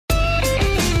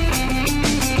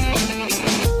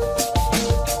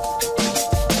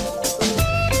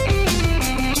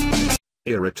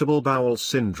Irritable bowel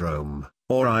syndrome,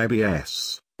 or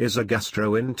IBS, is a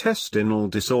gastrointestinal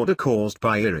disorder caused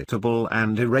by irritable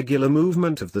and irregular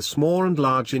movement of the small and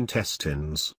large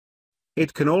intestines.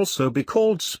 It can also be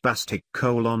called spastic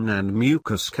colon and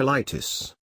mucus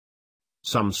colitis.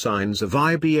 Some signs of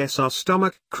IBS are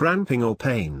stomach cramping or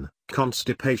pain,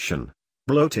 constipation,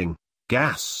 bloating,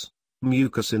 gas,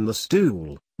 mucus in the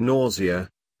stool, nausea,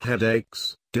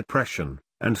 headaches, depression,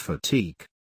 and fatigue.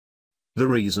 The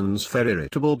reasons for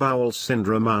irritable bowel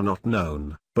syndrome are not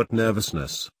known, but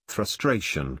nervousness,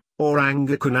 frustration, or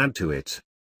anger can add to it.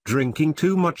 Drinking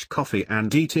too much coffee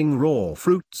and eating raw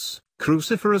fruits,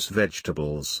 cruciferous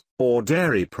vegetables, or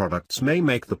dairy products may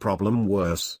make the problem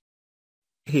worse.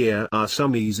 Here are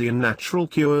some easy and natural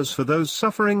cures for those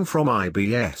suffering from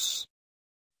IBS.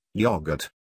 Yogurt.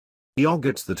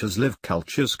 Yogurt that has live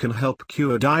cultures can help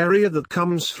cure diarrhea that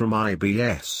comes from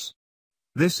IBS.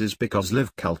 This is because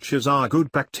live cultures are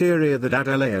good bacteria that add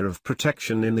a layer of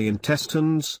protection in the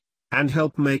intestines, and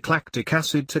help make lactic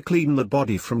acid to clean the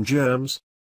body from germs.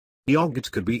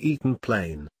 Yogurt could be eaten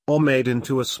plain, or made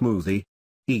into a smoothie.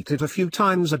 Eat it a few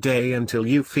times a day until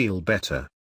you feel better.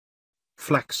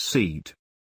 Flaxseed.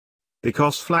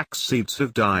 Because flax seeds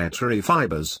have dietary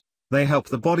fibers, they help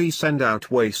the body send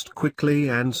out waste quickly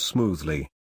and smoothly.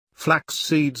 Flax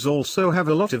seeds also have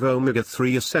a lot of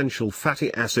omega-3 essential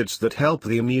fatty acids that help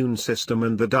the immune system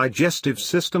and the digestive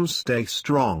system stay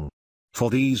strong. For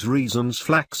these reasons,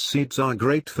 flax seeds are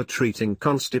great for treating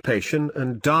constipation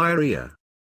and diarrhea.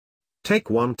 Take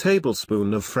 1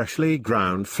 tablespoon of freshly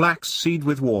ground flax seed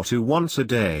with water once a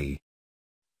day.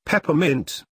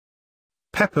 Peppermint.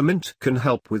 Peppermint can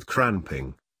help with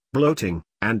cramping, bloating,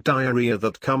 and diarrhea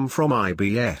that come from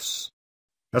IBS.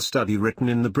 A study written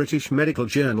in the British Medical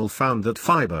Journal found that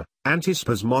fiber,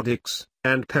 antispasmodics,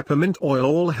 and peppermint oil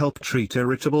all help treat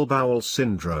irritable bowel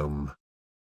syndrome.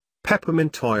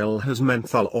 Peppermint oil has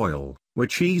menthol oil,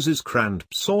 which eases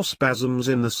cramps or spasms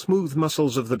in the smooth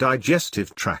muscles of the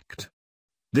digestive tract.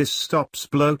 This stops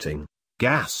bloating,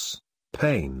 gas,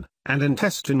 pain, and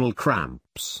intestinal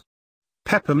cramps.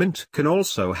 Peppermint can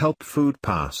also help food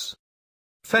pass.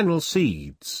 Fennel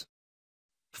seeds.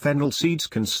 Fennel seeds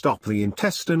can stop the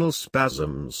intestinal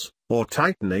spasms, or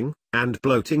tightening, and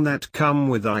bloating that come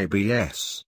with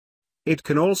IBS. It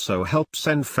can also help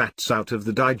send fats out of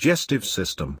the digestive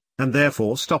system, and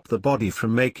therefore stop the body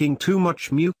from making too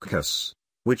much mucus,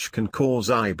 which can cause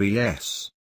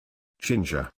IBS.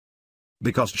 Ginger.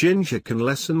 Because ginger can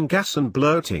lessen gas and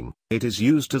bloating, it is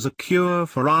used as a cure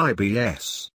for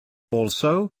IBS.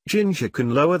 Also, ginger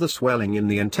can lower the swelling in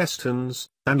the intestines,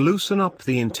 and loosen up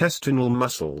the intestinal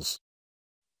muscles.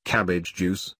 Cabbage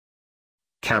juice.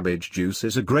 Cabbage juice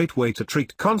is a great way to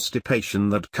treat constipation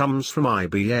that comes from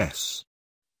IBS.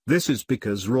 This is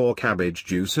because raw cabbage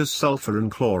juice has sulfur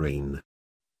and chlorine.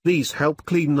 These help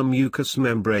clean the mucous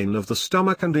membrane of the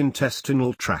stomach and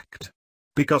intestinal tract.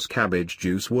 Because cabbage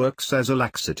juice works as a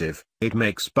laxative, it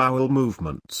makes bowel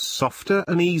movements softer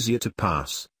and easier to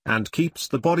pass, and keeps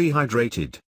the body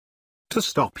hydrated. To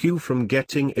stop you from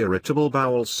getting irritable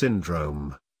bowel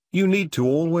syndrome, you need to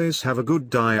always have a good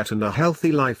diet and a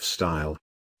healthy lifestyle.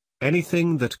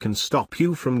 Anything that can stop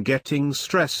you from getting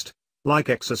stressed, like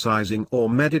exercising or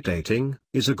meditating,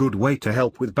 is a good way to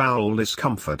help with bowel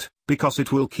discomfort, because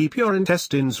it will keep your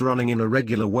intestines running in a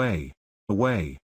regular way.